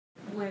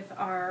with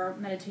our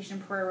meditation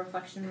prayer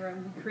reflection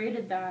room. We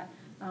created that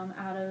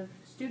out of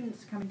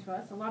students coming to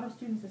us, a lot of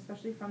students,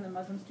 especially from the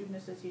Muslim Student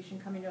Association,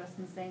 coming to us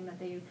and saying that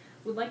they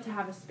would like to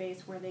have a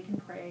space where they can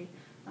pray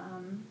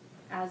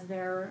as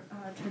their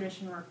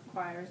tradition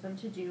requires them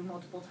to do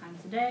multiple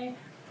times a day,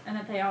 and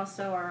that they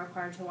also are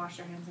required to wash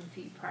their hands and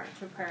feet prior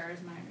to prayer,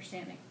 is my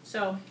understanding.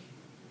 So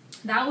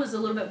that was a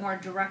little bit more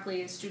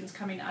directly as students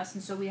coming to us,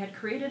 and so we had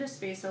created a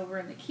space over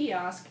in the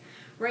kiosk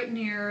right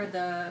near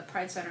the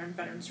Pride Center and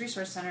Veterans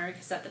Resource Center,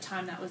 because at the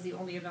time that was the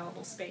only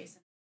available space.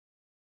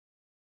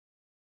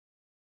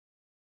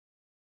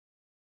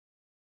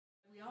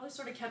 We always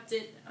sort of kept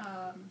it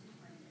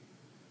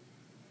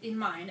in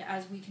mind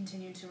as we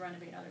continued to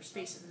renovate other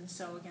spaces, and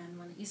so again,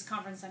 when the East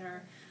Conference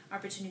Center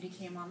opportunity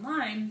came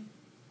online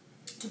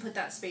to put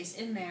that space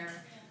in there,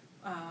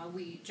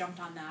 we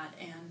jumped on that,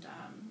 and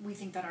we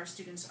think that our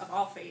students of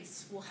all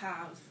faiths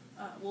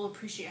will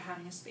appreciate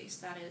having a space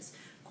that is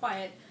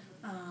quiet,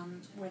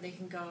 where they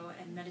can go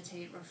and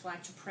meditate,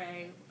 reflect,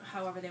 pray,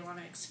 however they want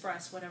to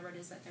express whatever it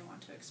is that they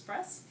want to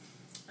express,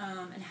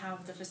 and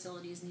have the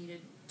facilities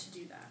needed to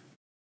do that.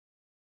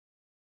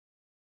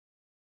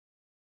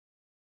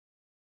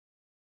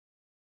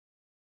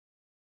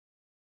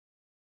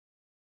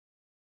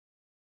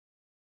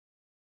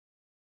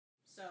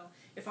 So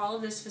if all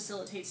of this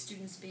facilitates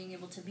students being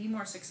able to be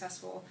more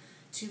successful,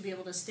 to be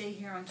able to stay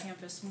here on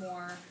campus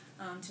more,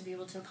 to be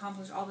able to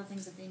accomplish all the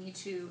things that they need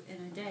to in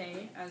a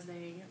day as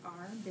they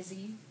are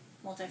busy,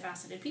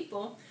 multifaceted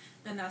people,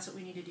 then that's what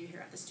we need to do here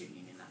at the Student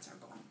Union. That's our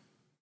goal.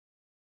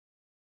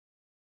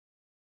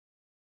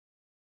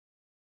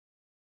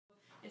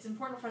 It's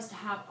important for us to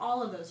have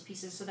all of those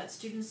pieces so that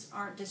students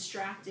aren't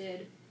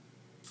distracted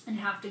and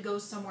have to go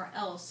somewhere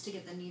else to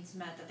get the needs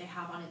met that they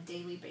have on a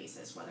daily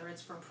basis, whether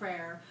it's for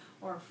prayer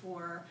or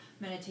for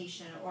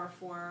meditation or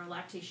for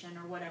lactation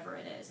or whatever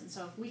it is. And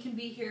so if we can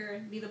be here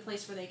and be the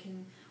place where they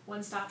can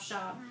one-stop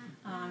shop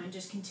and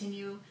just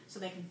continue so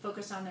they can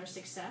focus on their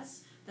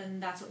success,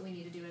 then that's what we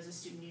need to do as a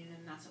student union,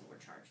 and that's what we're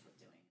charged with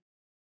doing.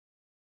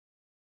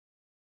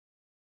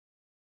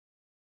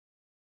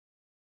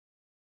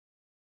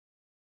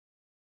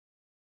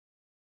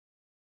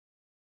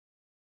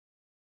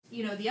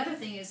 You know, the other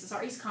thing is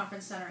our East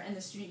Conference Center and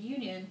the Student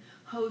Union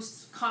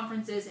hosts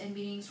conferences and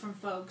meetings from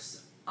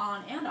folks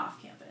on and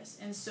off campus.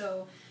 And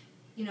so,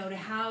 you know, to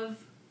have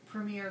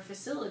premier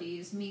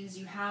facilities means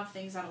you have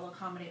things that will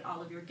accommodate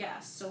all of your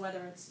guests. So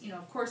whether it's, you know,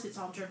 of course it's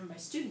all driven by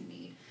student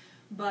need,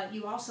 but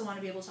you also want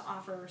to be able to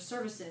offer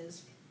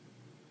services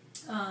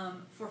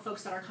for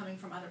folks that are coming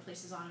from other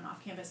places on and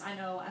off campus. I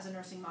know as a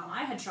nursing mom,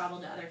 I had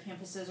traveled to other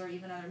campuses or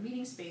even other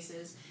meeting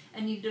spaces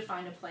and needed to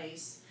find a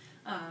place,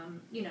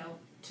 you know,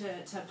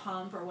 to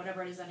pump or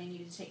whatever it is that I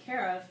needed to take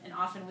care of, and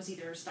often was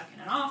either stuck in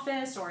an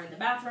office or in the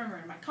bathroom or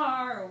in my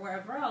car or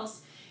wherever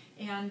else.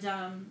 And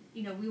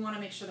you know, we want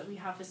to make sure that we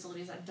have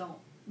facilities that don't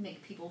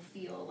make people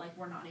feel like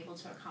we're not able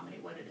to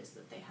accommodate what it is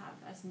that they have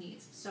as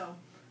needs. So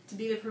to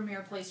be the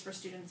premier place for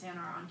students and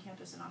our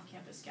on-campus and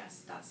off-campus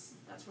guests,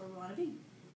 that's where we want to be.